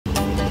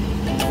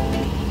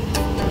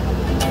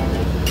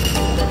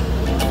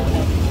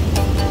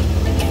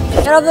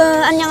여러분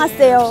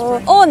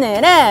안녕하세요.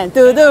 오늘은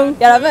두둥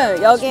여러분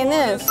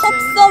여기는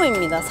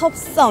섭섬입니다.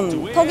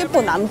 섭섬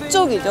서귀포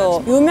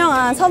남쪽이죠.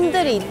 유명한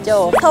섬들이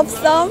있죠.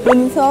 섭섬,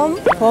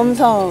 문섬,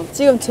 범섬.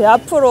 지금 제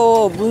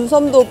앞으로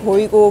문섬도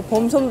보이고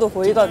범섬도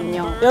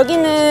보이거든요.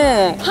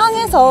 여기는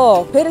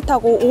항에서 배를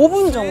타고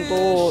 5분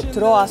정도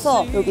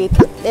들어와서 여기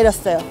딱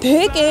내렸어요.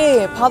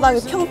 되게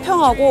바닥이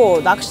평평하고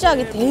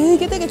낚시하기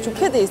되게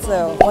좋게 돼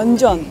있어요.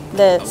 완전.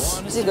 네,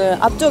 지금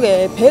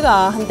앞쪽에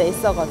배가 한 대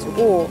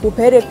있어가지고 그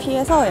배를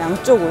피해서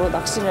양쪽으로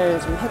낚시를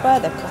좀 해봐야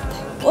될 것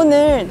같아요.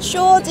 오늘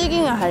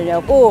쇼어지깅을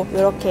하려고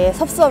이렇게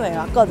섭섬에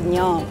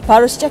왔거든요.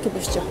 바로 시작해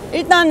보시죠.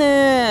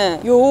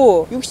 일단은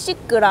요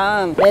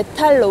 60g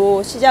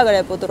메탈로 시작을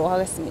해보도록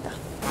하겠습니다.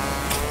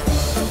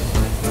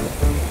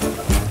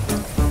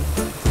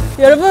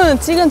 여러분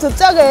지금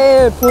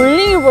저쪽에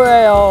볼링이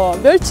보여요.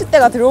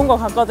 멸치대가 들어온 것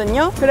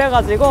같거든요.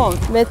 그래가지고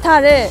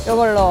메탈을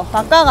이걸로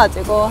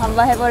바꿔가지고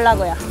한번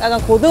해보려고요. 약간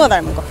고등어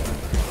닮은 거.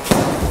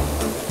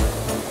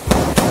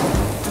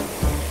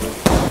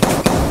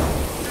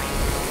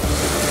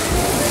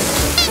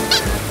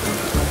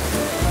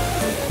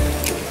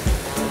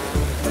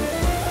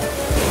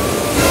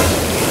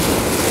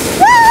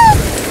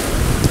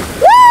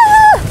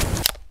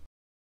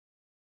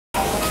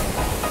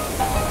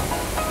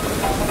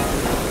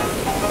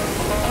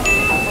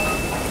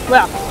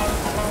 뭐야?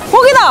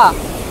 고기다!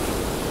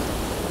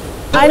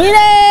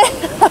 아니네!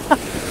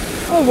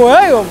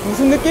 뭐야 이거?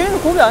 무슨 느낌이야?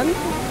 고기 아니?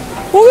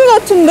 고기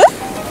같은데?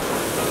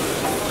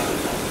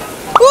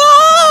 우와!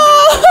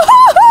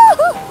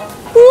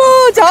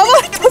 우와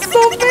잡았다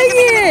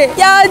쏨뱅이!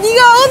 야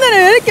니가 오늘은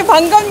왜 이렇게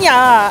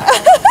반갑냐?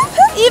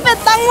 입에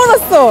딱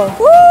물었어.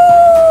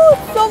 우와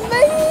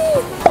쏨뱅이!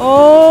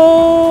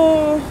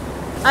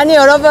 아니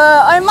여러분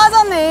얼마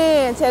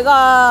전에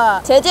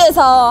제가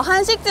제주에서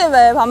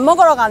한식집에 밥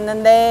먹으러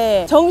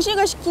갔는데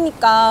정식을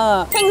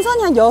시키니까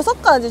생선이 한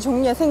 6가지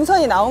종류의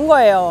생선이 나온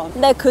거예요.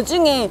 근데 그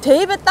중에 제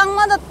입에 딱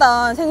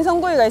맞았던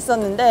생선구이가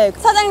있었는데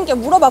사장님께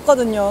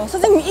물어봤거든요.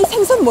 사장님 이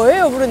생선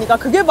뭐예요? 물으니까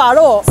그게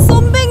바로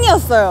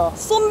쏨뱅이였어요.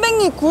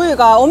 쏨뱅이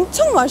구이가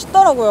엄청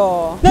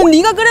맛있더라고요. 난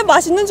네가 그래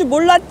맛있는 줄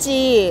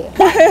몰랐지.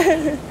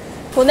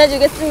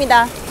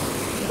 보내주겠습니다.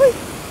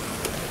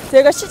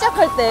 제가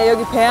시작할 때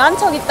여기 배 한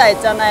척 있다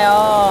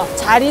했잖아요.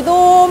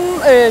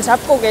 자리돔을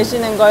잡고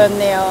계시는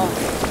거였네요.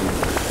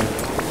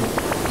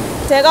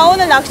 제가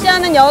오늘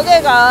낚시하는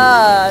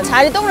여기가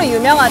자리돔으로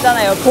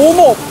유명하잖아요.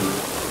 보목.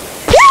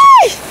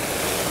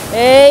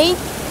 에이.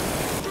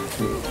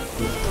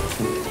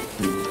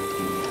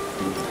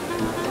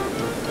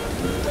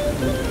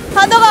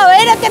 파도가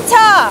왜 이렇게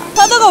차?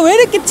 파도가 왜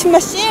이렇게 치마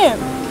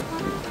심?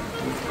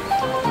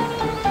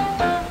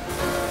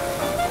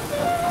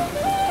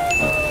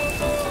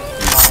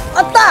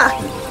 왔다!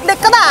 내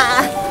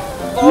거다!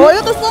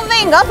 이것도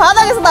쏨뱅인가?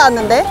 바닥에서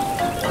나왔는데?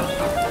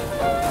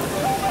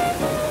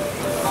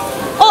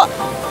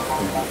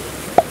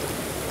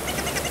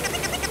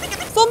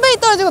 쏨뱅이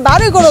떨어지고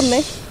나를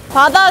걸었네.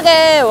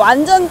 바닥에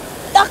완전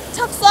딱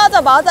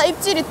착수하자마자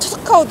입질이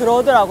툭 하고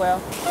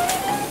들어오더라고요.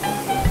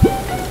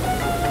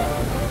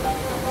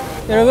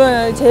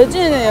 여러분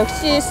제주는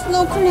역시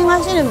스노클링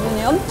하시는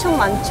분이 엄청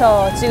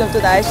많죠. 지금 또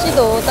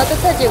날씨도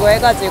따뜻해지고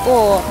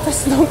해가지고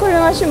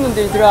스노클링 하시는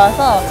분들이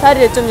들어와서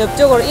자리를 좀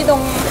옆쪽으로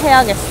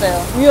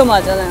이동해야겠어요.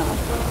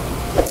 위험하잖아요.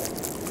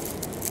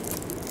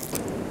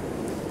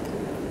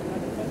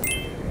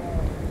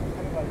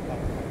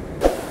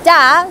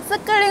 자,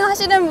 스클링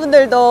하시는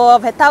분들도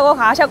배 타고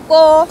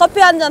가셨고 커피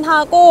한잔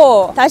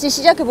하고 다시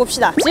시작해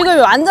봅시다. 지금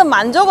완전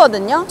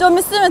만조거든요. 좀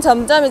있으면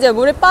점점 이제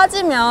물이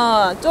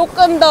빠지면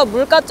조금 더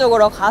물가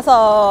쪽으로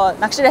가서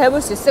낚시를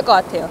해볼 수 있을 것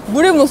같아요.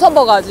 물이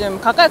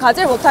무서워가지고 가까이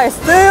가지를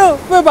못하겠어요.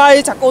 왜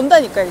말이 자꾸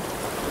온다니까.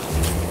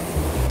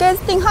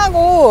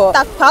 캐스팅하고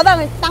딱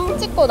바닥을 땅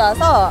찍고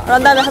나서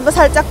그런 다음에 한번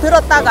살짝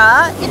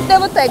들었다가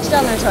이때부터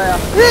액션을 줘요.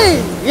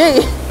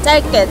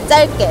 짧게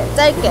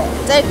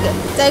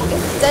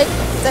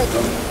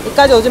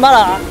여기까지 오지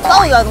마라.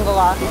 싸우자는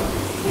거가.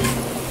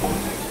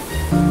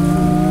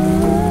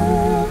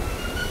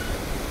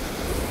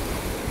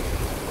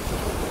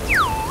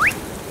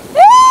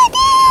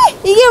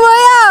 이게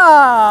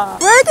뭐야?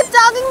 왜 이렇게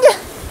작은 게?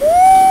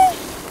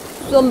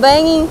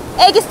 쏨뱅이,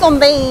 애기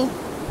쏨뱅이.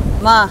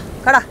 마,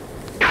 가라.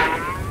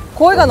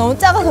 고기가 너무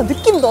작아서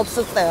느낌도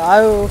없었어요.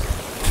 아유.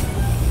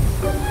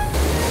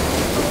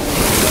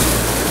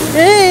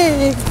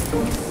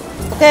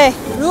 오케이,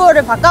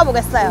 루어를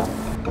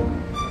바꿔보겠어요.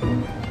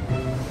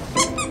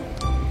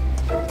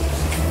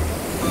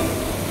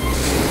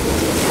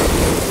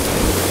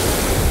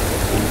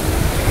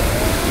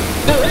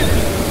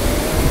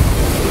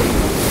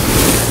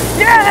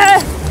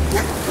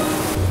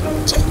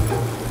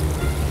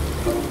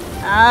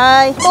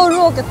 아이, 또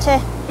루어 교체.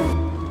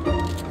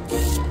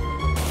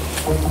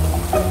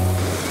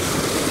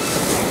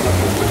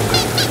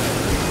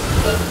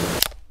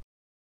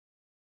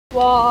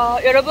 와,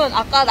 여러분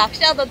아까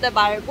낚시하던 데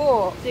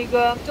말고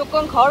지금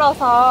조금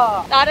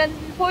걸어서 다른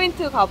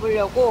포인트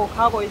가보려고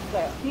가고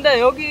있어요. 근데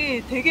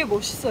여기 되게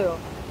멋있어요.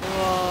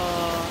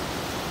 와,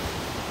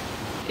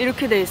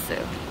 이렇게 돼 있어요.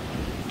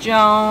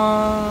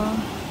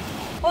 짠.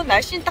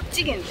 날씨는 딱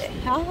찍인데.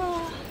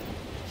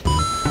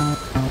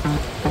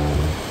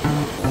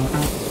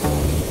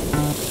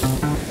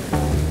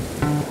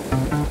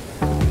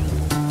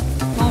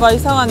 뭔가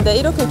이상한데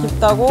이렇게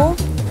깊다고?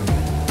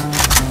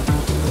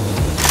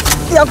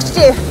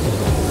 역시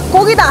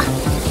고기다.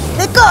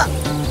 내꺼.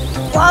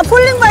 와,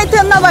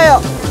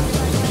 폴링바이트였나봐요.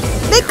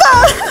 내꺼.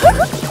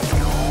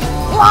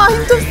 와,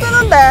 힘 좀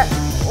쓰는데.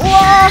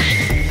 우와.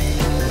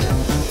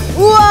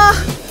 우와.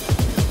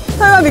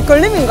 설마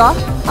밑걸림인가?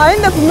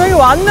 아닌데 분명히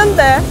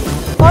왔는데.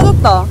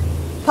 빠졌다.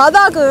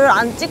 바닥을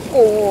안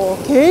찍고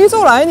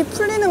계속 라인이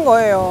풀리는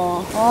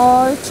거예요.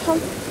 아,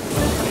 참.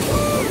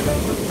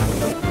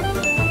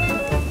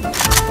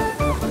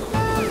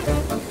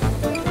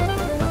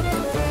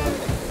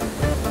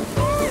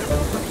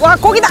 와,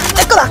 고기다!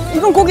 내 거다!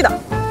 이건 고기다!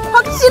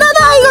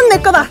 확실하다! 이건 내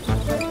거다!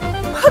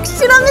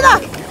 확실합니다!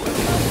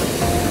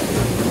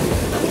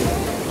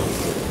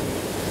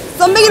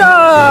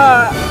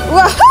 썸뱅이다!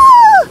 우와!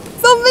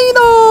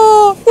 썸뱅이다!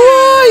 우와!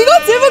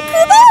 이거 제법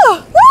크다!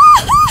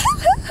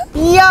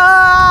 이야!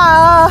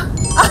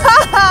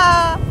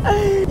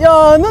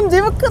 야, 넌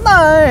제법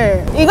크다!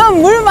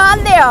 이건 물만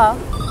안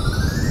돼요!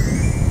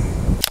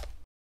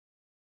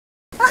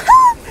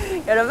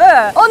 여러분,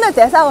 오늘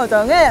제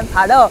상호정은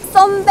바로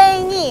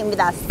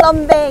썸뱅이입니다.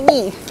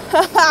 썸뱅이.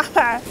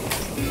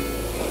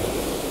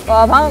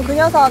 와, 방금 그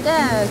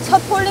녀석은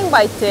첫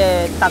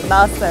폴링바이트에 딱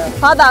나왔어요.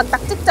 바닥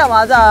딱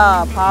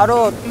찍자마자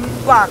바로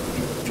꽉.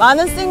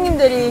 많은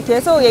스앵님들이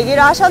계속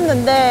얘기를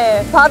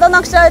하셨는데 바다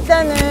낚시할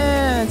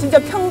때는 진짜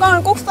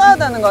평광을 꼭 써야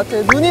되는 것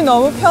같아요. 눈이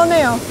너무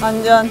편해요.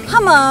 완전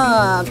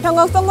하마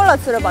평광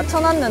선글라스를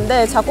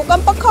맞춰놨는데 자꾸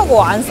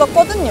깜빡하고 안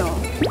썼거든요.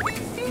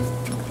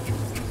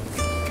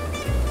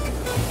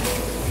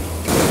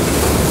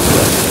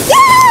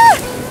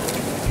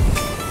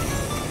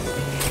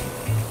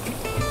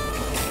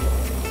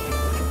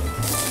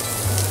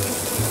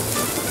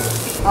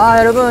 아,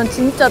 여러분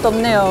진짜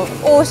덥네요.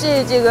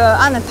 옷이 지금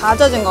안에 다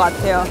젖은 것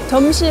같아요.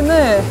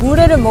 점심을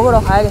물회를 먹으러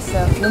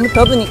가야겠어요. 너무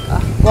더우니까.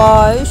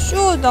 와, 이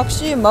쇼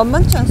낚시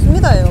만만치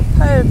않습니다.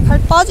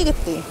 팔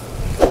빠지겠대.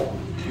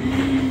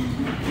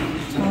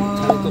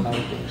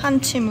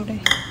 한치물회.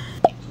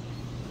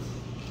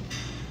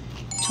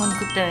 전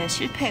그때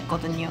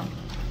실패했거든요.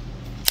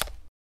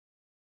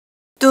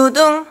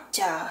 두둥!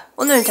 자,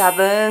 오늘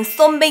잡은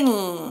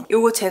쏨뱅이.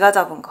 요거 제가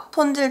잡은 거.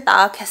 손질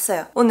딱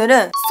했어요.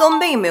 오늘은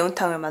쏨뱅이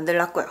매운탕을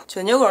만들려고요.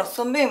 저녁으로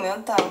쏨뱅이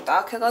매운탕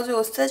딱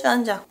해가지고 소주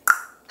한 잔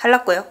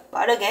하려고요.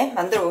 빠르게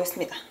만들어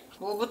보겠습니다.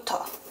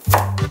 무부터.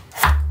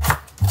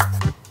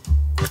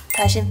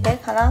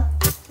 다심팩 하나.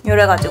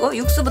 요래가지고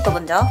육수부터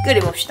먼저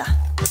끓여봅시다.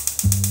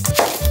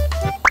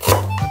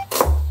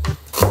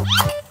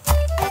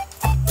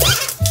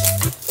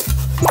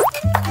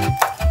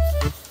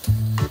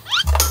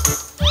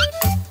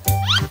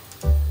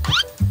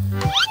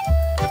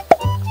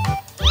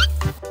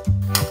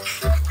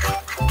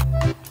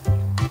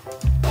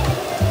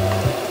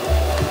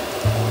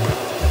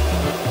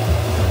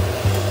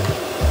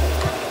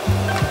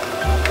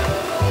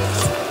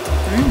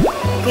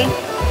 오케이.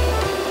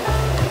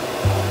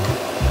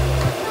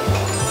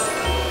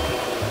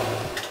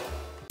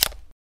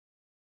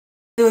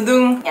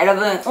 두둥!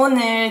 여러분,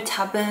 오늘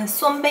잡은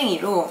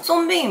쏨뱅이로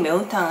쏨뱅이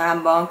매운탕을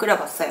한번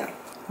끓여봤어요.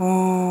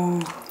 오.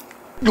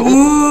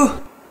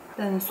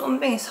 일단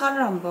쏨뱅이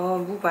살을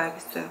한번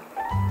무봐야겠어요.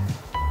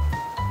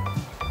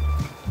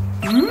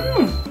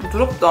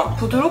 부드럽다.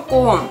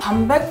 부드럽고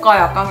담백과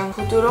약간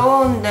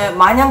부드러운데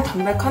마냥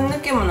담백한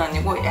느낌은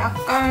아니고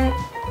약간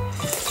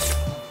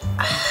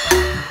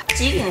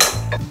찌기네.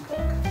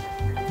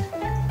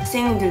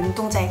 스앵님들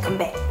눈동자에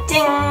건배.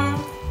 찡!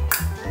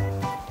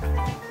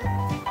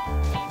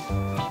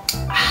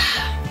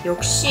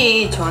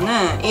 역시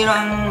저는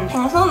이런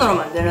생선으로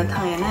만드는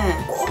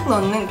탕에는 꼭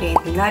넣는 게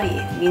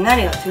미나리예요.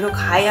 미나리가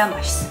들어가야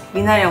맛있어요.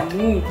 미나리랑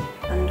무.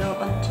 먼저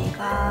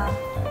번지가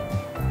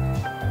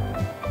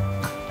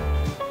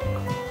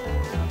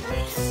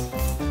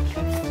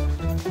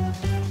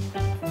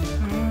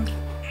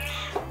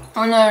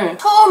오늘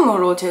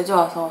처음으로 제주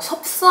와서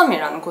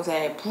섭섬이라는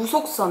곳에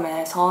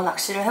부속섬에서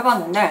낚시를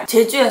해봤는데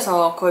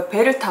제주에서 거의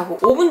배를 타고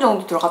 5분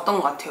정도 들어갔던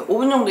것 같아요.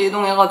 5분 정도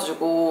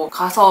이동해가지고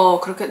가서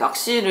그렇게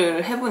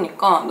낚시를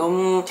해보니까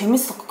너무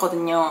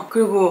재밌었거든요.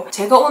 그리고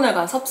제가 오늘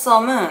간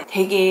섭섬은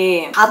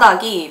되게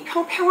바닥이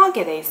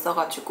평평하게 돼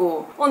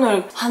있어가지고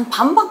오늘 한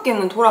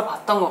반바퀴는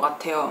돌아봤던 것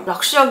같아요.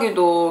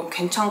 낚시하기도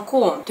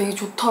괜찮고 되게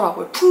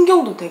좋더라고요.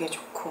 풍경도 되게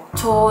좋고.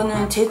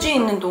 저는 제주에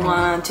있는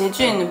동안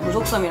제주에 있는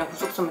부속섬이랑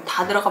부속섬을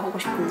다 들어가 보고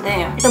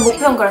싶은데 일단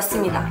목표는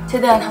그렇습니다.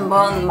 최대한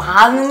한번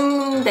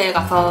많은 데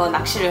가서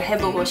낚시를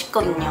해보고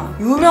싶거든요.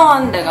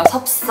 유명한 데가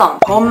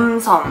섭섬,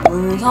 범섬,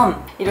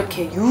 문섬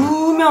이렇게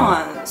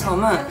유명한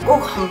섬은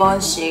꼭 한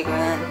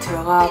번씩은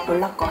들어가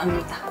보려고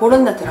합니다.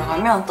 그런 데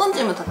들어가면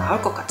던지면 더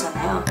나올 것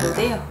같잖아요.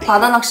 어때요?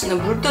 바다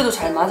낚시는 물때도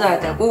잘 맞아야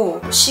되고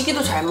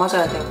시기도 잘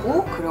맞아야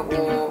되고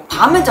그리고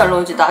밤에 잘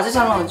나오는지 낮에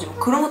잘 나오는지 뭐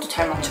그런 것도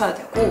잘 맞춰야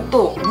되고,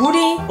 또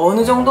물이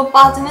어느 정도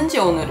빠지는지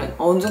오늘은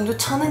어느 정도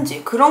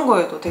차는지 그런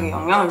거에도 되게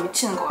영향을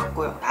미치는 것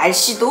같고요.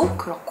 날씨도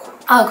그렇고.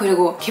 아,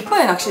 그리고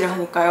갯바위 낚시를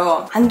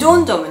하니까요, 안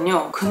좋은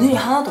점은요, 그늘이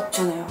하나도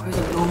없잖아요.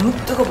 그래서 너무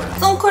뜨거워요.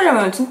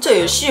 선크림을 진짜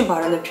열심히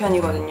바르는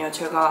편이거든요,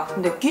 제가.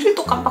 근데 귀를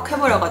또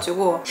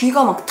깜빡해버려가지고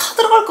귀가 막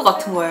타들어갈 것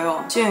같은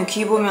거예요. 지금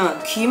귀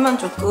보면 귀만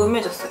좀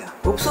끔해졌어요.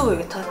 없어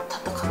보이게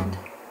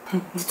타딱하는데.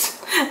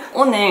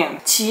 오늘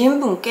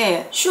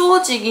지인분께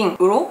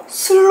쇼어지깅으로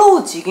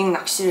슬로우 지깅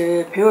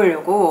낚시를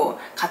배우려고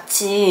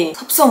같이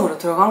섭섬으로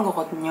들어간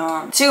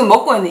거거든요. 지금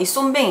먹고 있는 이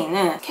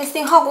쏨뱅이는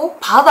캐스팅하고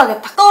바닥에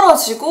딱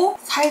떨어지고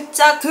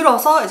살짝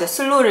들어서 이제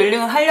슬로우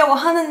릴링을 하려고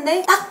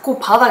하는데, 딱 그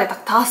바닥에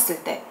딱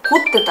닿았을 때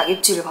그때 딱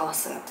입질을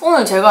받았어요.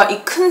 오늘 제가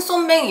이 큰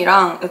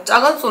쏨뱅이랑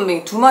작은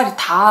쏨뱅이 두 마리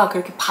다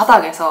그렇게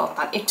바닥에서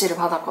딱 입질을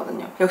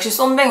받았거든요. 역시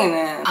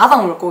쏨뱅이는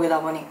바닥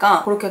물고기다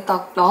보니까 그렇게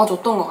딱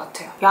나와줬던 것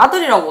같아요.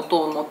 야들이라고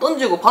또 뭐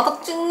던지고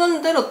바닥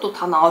찍는 대로 또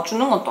다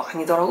나와주는 건 또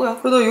아니더라고요.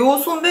 그래도 요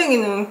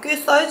쏨뱅이는 꽤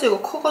사이즈가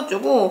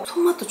커가지고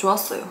손맛도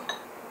좋았어요.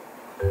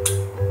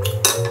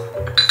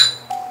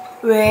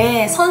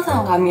 왜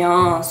선상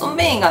가면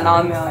쏨뱅이가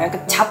나오면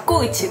약간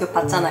잡고기 취급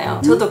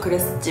받잖아요. 저도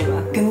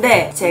그랬었지만.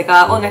 근데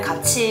제가 오늘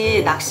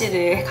같이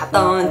낚시를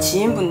갔다 온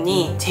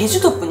지인분이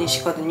제주도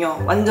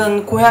분이시거든요.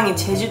 완전 고향이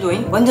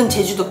제주도인 완전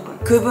제주도 분.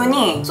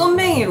 그분이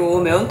쏨뱅이로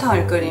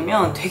매운탕을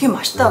끓이면 되게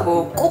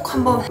맛있다고 꼭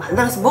한번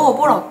만들어서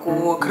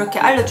먹어보라고 그렇게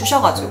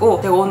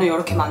알려주셔가지고 제가 오늘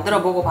이렇게 만들어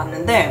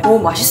먹어봤는데 너무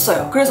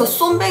맛있어요. 그래서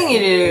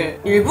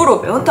쏨뱅이를 일부러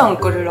매운탕을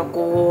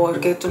끓이려고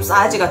이렇게 좀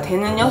사이즈가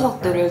되는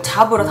녀석들을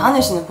잡으러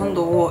다니시는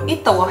분도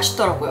있다고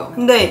하시더라고요.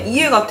 근데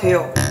이해가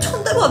돼요.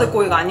 천대받을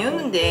고기가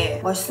아니었는데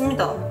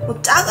맛있습니다. 뭐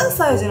작은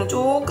사이즈는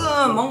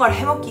조금 뭔가를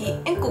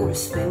해먹기 앵꺼울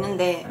수도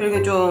있는데,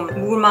 이렇게 좀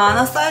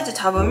무을만한 사이즈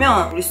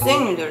잡으면 우리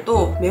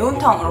스앵님들도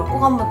매운탕으로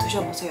꼭 한번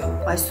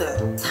드셔보세요.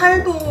 맛있어요.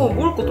 살도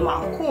먹을 것도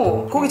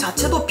많고 고기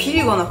자체도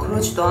비리거나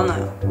그러지도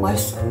않아요.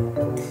 맛있어요.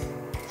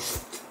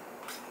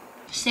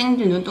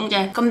 스앵님들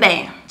눈동자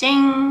건배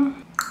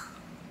쨍.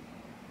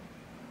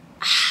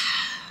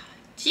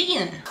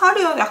 찌기는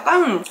살이요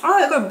약간,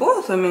 이걸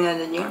뭐라 설명해야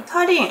되지?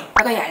 살이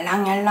약간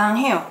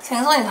얄랑얄랑해요.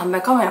 생선이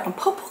담백하면 약간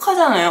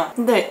퍽퍽하잖아요.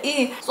 근데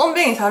이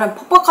쏨뱅이 살은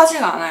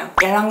퍽퍽하지가 않아요.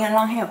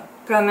 얄랑얄랑해요.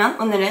 그러면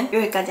오늘은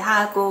여기까지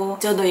하고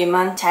저도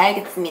이만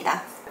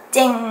자야겠습니다.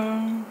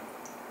 쨍.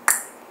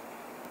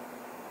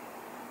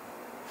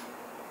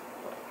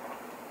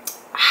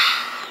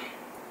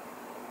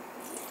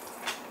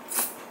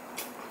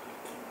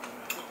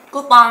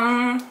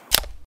 굿밤.